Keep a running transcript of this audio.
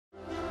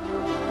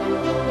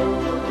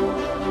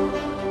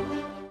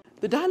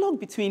The dialogue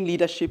between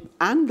leadership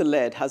and the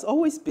led has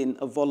always been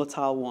a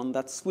volatile one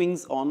that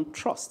swings on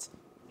trust,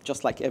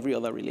 just like every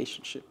other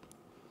relationship.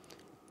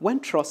 When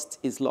trust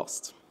is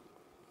lost,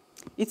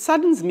 it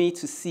saddens me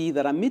to see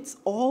that amidst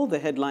all the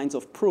headlines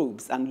of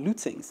probes and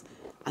lootings,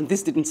 and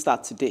this didn't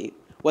start today,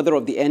 whether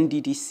of the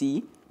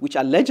NDDC, which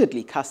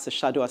allegedly casts a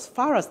shadow as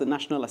far as the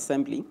National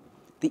Assembly,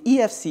 the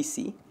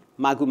EFCC,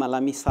 Magu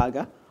Malami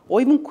saga, or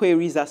even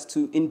queries as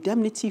to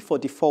indemnity for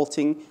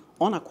defaulting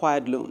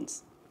unacquired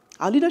loans,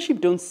 our leadership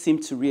don't seem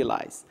to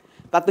realize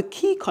that the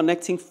key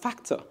connecting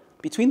factor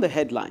between the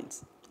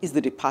headlines is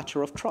the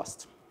departure of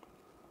trust.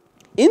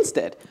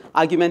 Instead,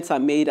 arguments are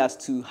made as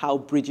to how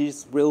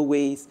bridges,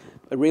 railways,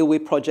 railway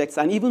projects,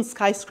 and even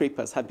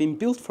skyscrapers have been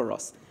built for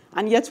us,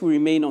 and yet we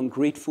remain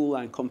ungrateful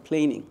and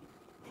complaining.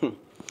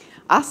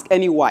 Ask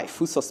any wife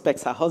who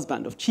suspects her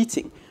husband of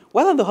cheating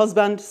whether the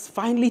husband is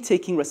finally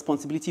taking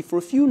responsibility for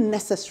a few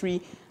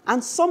necessary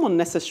and some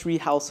unnecessary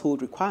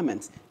household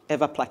requirements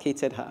ever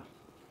placated her.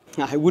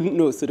 I wouldn't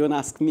know, so don't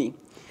ask me.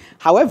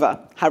 However,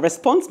 her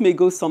response may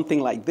go something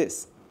like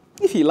this.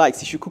 If he likes,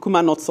 he should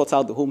kukuma not sort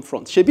out the home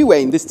front. Shebi, we're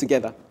in this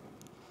together.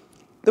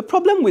 The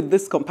problem with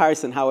this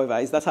comparison, however,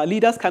 is that our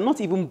leaders cannot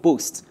even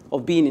boast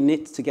of being in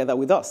it together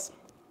with us.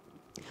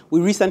 We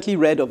recently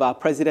read of our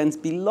president's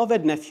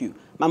beloved nephew,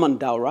 Maman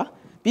Daura,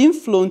 being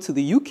flown to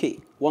the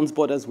UK, once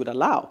borders would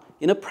allow,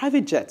 in a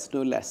private jet,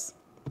 no less.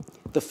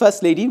 The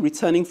First Lady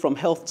returning from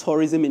health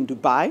tourism in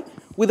Dubai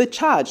with a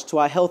charge to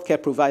our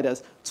healthcare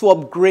providers to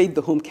upgrade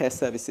the home care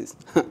services.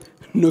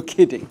 No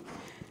kidding.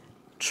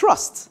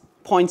 Trust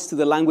points to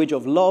the language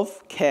of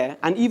love, care,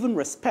 and even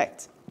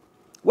respect.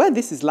 Where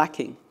this is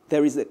lacking,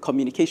 there is a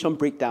communication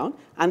breakdown,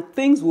 and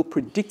things will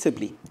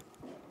predictably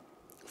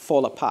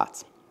fall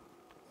apart.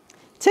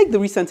 Take the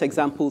recent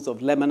examples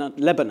of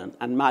Lebanon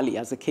and Mali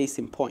as a case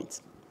in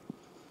point.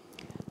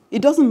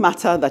 It doesn't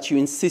matter that you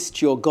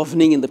insist you're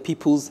governing in the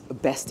people's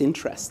best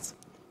interests.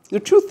 The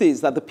truth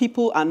is that the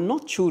people are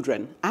not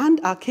children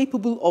and are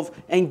capable of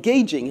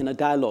engaging in a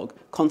dialogue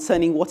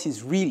concerning what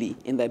is really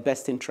in their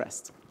best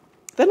interest.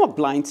 They're not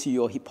blind to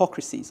your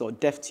hypocrisies or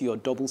deaf to your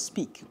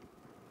double-speak.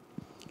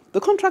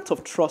 The contract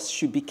of trust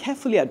should be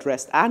carefully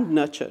addressed and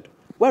nurtured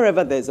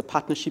wherever there's a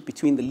partnership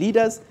between the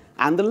leaders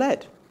and the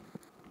led.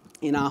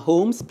 In our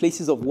homes,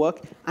 places of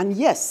work, and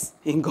yes,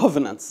 in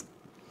governance.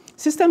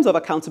 Systems of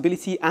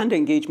accountability and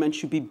engagement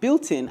should be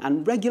built in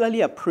and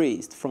regularly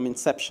appraised from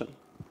inception.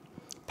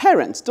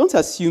 Parents, don't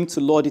assume to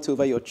lord it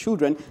over your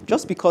children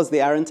just because they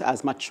aren't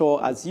as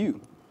mature as you.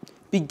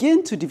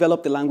 Begin to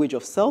develop the language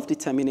of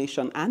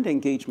self-determination and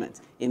engagement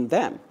in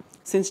them,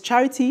 since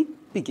charity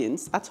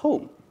begins at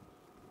home.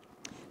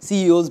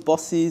 CEOs,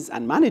 bosses,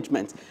 and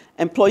management,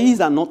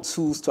 employees are not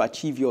tools to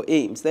achieve your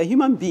aims. They're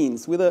human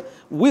beings with a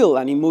will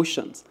and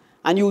emotions.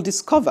 And you'll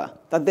discover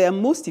that they are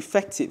most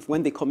effective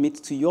when they commit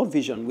to your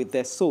vision with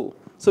their soul.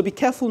 So be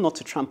careful not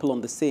to trample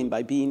on the same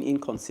by being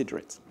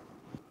inconsiderate.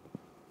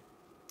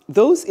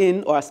 Those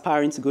in or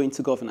aspiring to go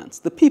into governance,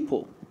 the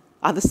people,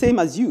 are the same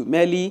as you,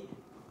 merely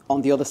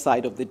on the other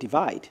side of the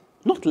divide,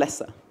 not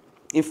lesser.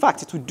 In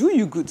fact, it would do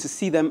you good to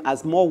see them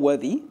as more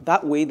worthy.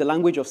 That way, the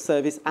language of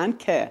service and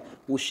care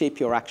will shape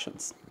your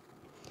actions.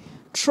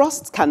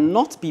 Trust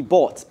cannot be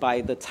bought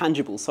by the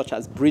tangibles such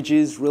as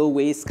bridges,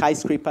 railways,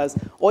 skyscrapers,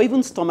 or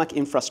even stomach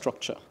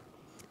infrastructure.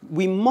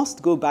 We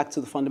must go back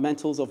to the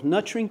fundamentals of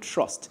nurturing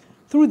trust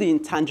through the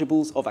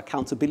intangibles of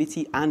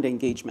accountability and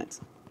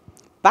engagement.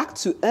 Back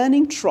to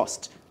earning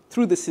trust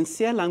through the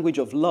sincere language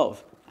of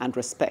love and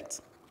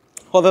respect.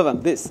 Other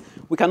than this,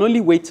 we can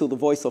only wait till the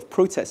voice of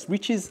protest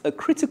reaches a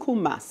critical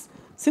mass,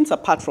 since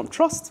apart from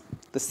trust,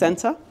 the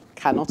center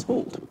cannot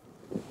hold.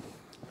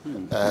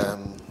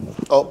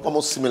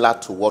 Almost similar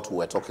to what we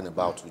were talking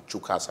about with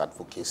Chuka's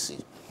advocacy.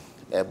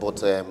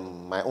 But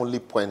my only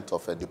point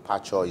of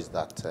departure is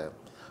that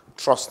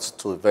trust,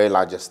 to a very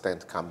large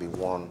extent, can be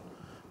won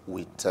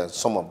with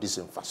some of this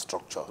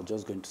infrastructure. I'm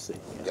just going to say.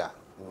 Yeah.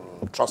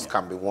 Trust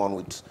can be won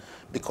with,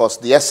 because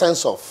the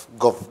essence of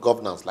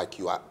governance, like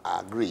you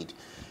agreed,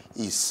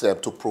 is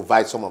to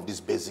provide some of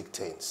these basic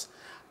things.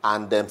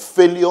 And then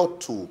failure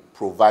to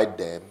provide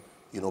them,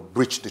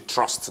 breach the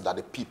trust that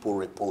the people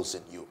repose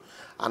in you.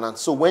 And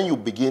so when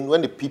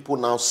the people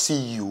now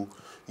see you,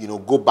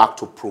 go back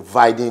to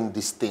providing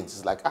these things,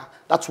 it's like,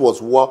 that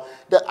was what,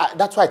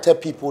 that's why I tell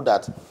people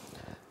that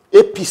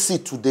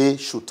APC today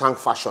should thank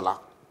Fashola.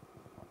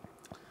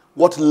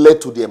 What led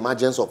to the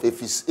emergence of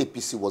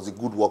APC was the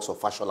good works of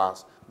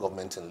Fashola's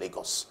government in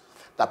Lagos.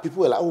 That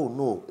people were like, oh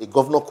no, a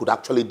governor could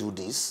actually do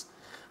this.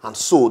 And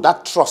so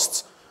that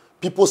trust,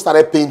 people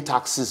started paying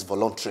taxes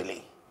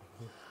voluntarily.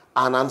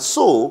 And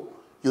so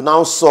you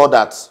now saw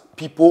that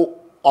people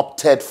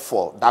opted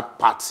for that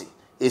party,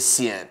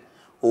 ACN.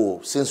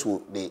 Oh, since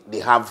they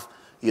have,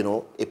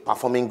 a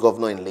performing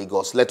governor in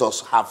Lagos, let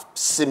us have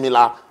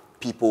similar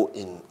people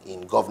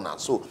in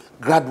governance. So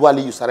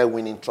gradually you started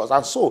winning trust.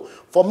 And so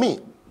for me,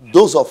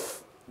 those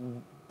of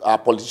our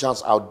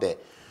politicians out there,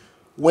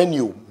 when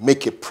you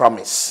make a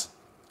promise,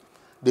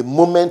 the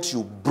moment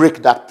you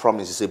break that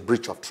promise is a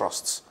breach of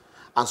trust.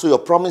 And so your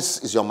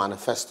promise is your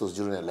manifestos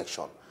during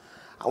election.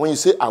 And when you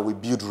say, I will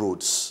build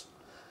roads,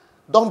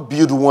 don't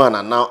build one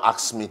and now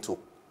ask me to,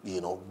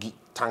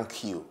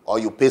 thank you. Or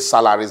you pay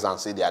salaries and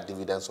say they are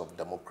dividends of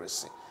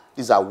democracy.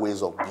 These are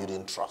ways of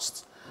building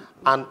trust.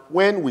 And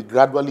when we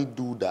gradually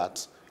do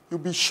that, you'll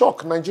be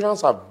shocked.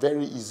 Nigerians are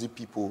very easy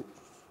people,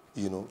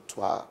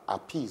 to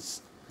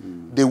appease.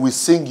 They will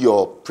sing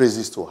your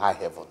praises to high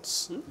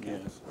heavens.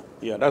 Yes.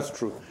 Yeah, that's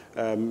true.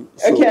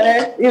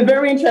 Okay, it's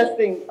very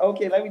interesting.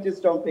 Okay, let me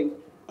just jump in.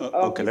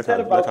 Okay, you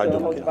said about the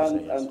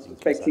husband and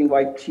suspecting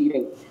wife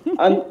cheating.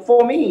 And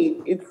for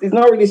me, it's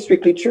not really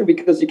strictly true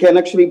because you can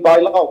actually buy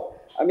law.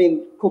 I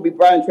mean, Kobe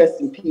Bryant,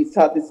 rest in peace,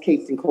 had this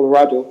case in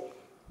Colorado.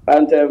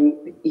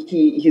 And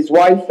his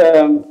wife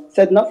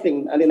said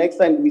nothing. And the next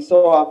time we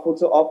saw her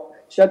photo up,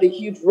 she had a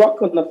huge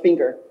rock on her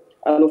finger.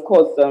 And of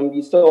course,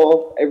 you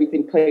saw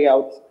everything play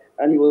out.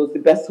 And he was the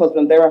best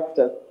husband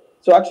thereafter.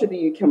 So actually,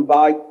 you can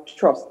buy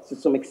trust to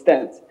some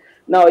extent.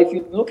 Now, if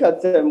you look at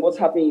what's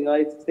happening in the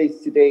United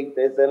States today,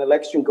 there's an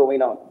election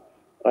going on.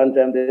 And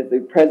there's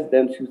the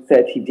president who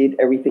said he did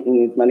everything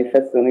in his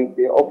manifesto, and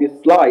the obvious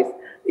lies.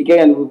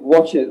 Again, we'll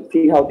watch it,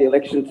 see how the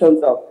election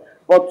turns out.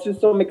 But to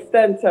some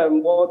extent,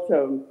 what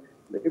the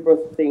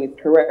liberals are saying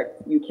is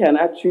correct. You can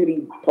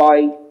actually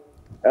buy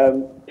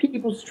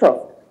people's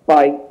trust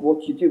by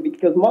what you do,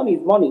 because money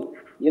is money.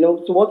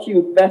 So what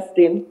you invest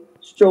in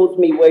shows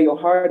me where your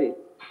heart is.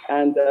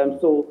 And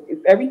so if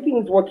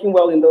everything is working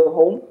well in the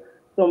home,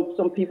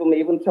 some people may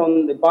even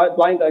turn the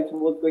blind eye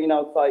towards going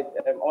outside,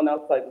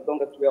 outside, as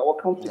long as we are all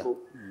comfortable.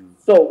 Yeah.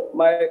 So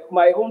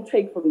my own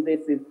take from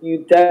this is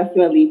you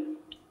definitely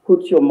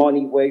put your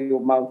money where your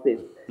mouth is.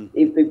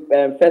 If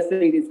the first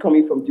lady is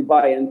coming from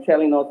Dubai and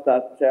telling us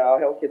that our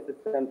healthcare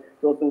system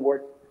doesn't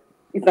work,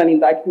 it's an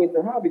indictment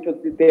to her because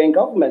they're in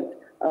government.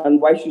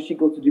 And why should she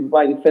go to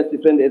Dubai in the first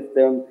place when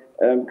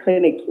there's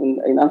clinic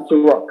in Astor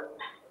Rock?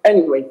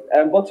 Anyway,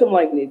 bottom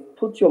line is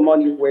put your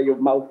money where your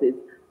mouth is.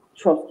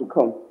 Trust to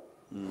come.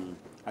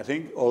 I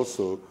think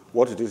also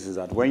what it is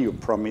that when you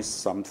promise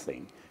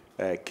something,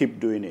 keep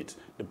doing it.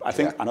 I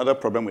think another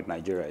problem with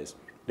Nigeria is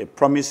they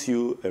promise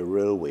you a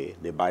railway,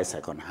 they buy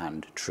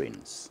second-hand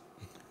trains.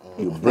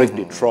 You break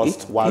the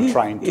trust while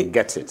trying to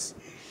get it.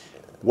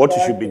 What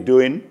you should be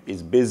doing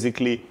is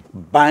basically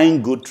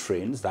buying good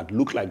trains that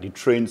look like the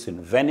trains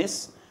in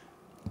Venice,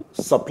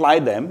 supply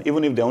them,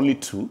 even if they're only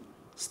 2,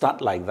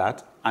 start like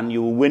that, and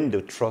you will win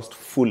the trust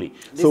fully.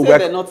 They say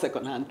they're not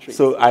second-hand trains.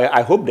 So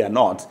I hope they're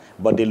not,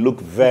 but they look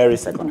very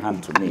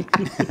second-hand to me.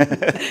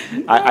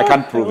 I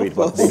can't prove it,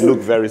 but they look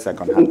very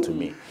second-hand to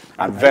me.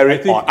 And very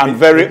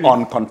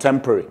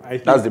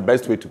uncontemporary. That's the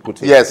best way to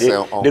put it. Yes.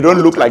 They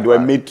don't look like they were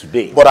made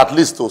today. But at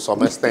least to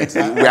some extent,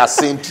 we are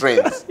seeing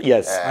trends.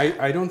 Yes.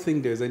 I don't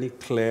think there's any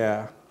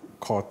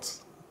clear-cut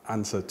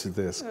answer to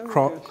this.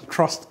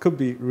 Trust could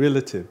be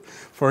relative.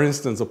 For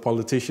instance, a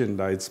politician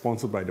that is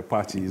sponsored by the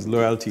party, his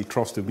loyalty,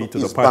 trust to be to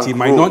the party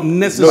might not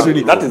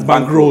necessarily... that is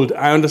bankrolled.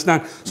 I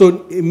understand.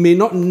 So it may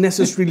not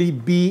necessarily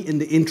be in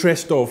the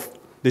interest of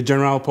the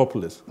general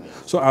populace.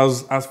 So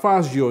as far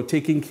as you're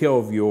taking care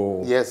of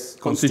your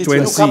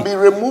constituency, you can be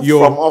removed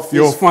from office.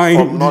 You're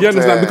fine. Not, do you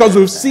understand? Because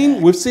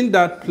we've seen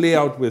that play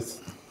out with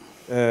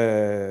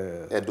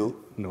Edo.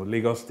 No,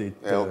 Lagos State.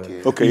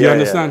 Okay. You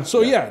understand?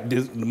 So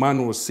the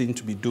man was seen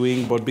to be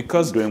doing, but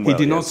because he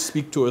did not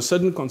speak to a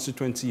certain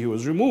constituency, he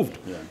was removed.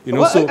 Yeah.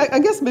 Well, I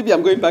guess maybe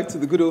I'm going back to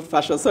the good old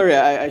fashioned. Sorry,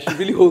 I should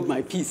really hold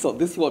my peace on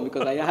this one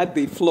because I had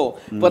the flaw.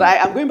 But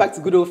I'm going back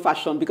to good old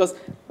fashioned because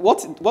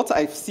what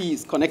I see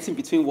is connecting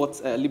between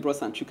what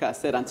Liberals and Chuka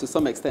said, and to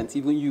some extent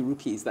even you,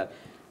 Rookie, is that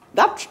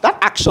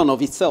action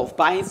of itself,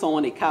 buying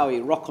someone a cow, a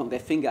rock on their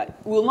finger,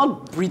 will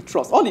not breed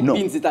trust. All it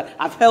means is that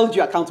I've held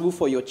you accountable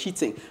for your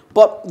cheating.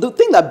 But the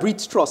thing that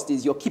breeds trust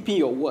is you're keeping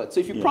your word. So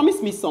if you promise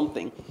me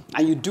something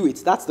and you do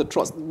it, that's the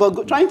trust.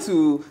 But trying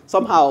to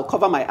somehow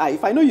cover my eye,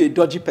 if I know you're a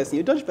dodgy person,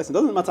 it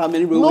doesn't matter how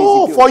many railways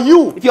you build. For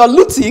you. If you're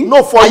looting,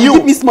 you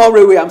give me small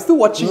railway, I'm still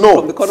watching you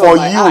from the corner of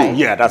my eye.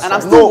 Yeah, that's and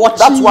I'm still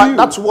watching you.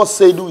 That's what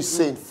Seydou is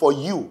saying. For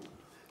you,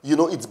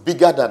 it's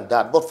bigger than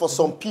that. But for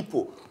some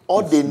people,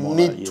 all they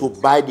need to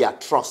buy their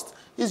trust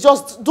is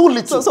just do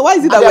little. So why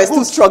is it that we're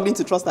still struggling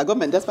to trust our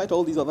government despite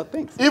all these other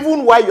things?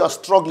 Even while you're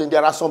struggling,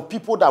 there are some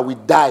people that will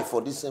die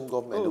for this same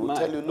government. They will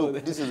tell you,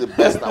 look, this is the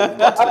best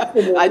that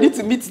we've got. I need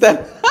to meet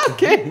them.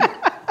 Okay.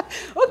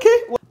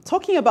 Well,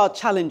 talking about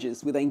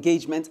challenges with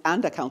engagement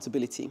and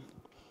accountability.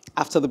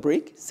 After the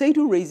break,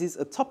 Seydou raises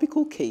a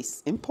topical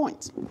case in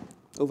point.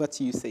 Over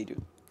to you,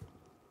 Seydou.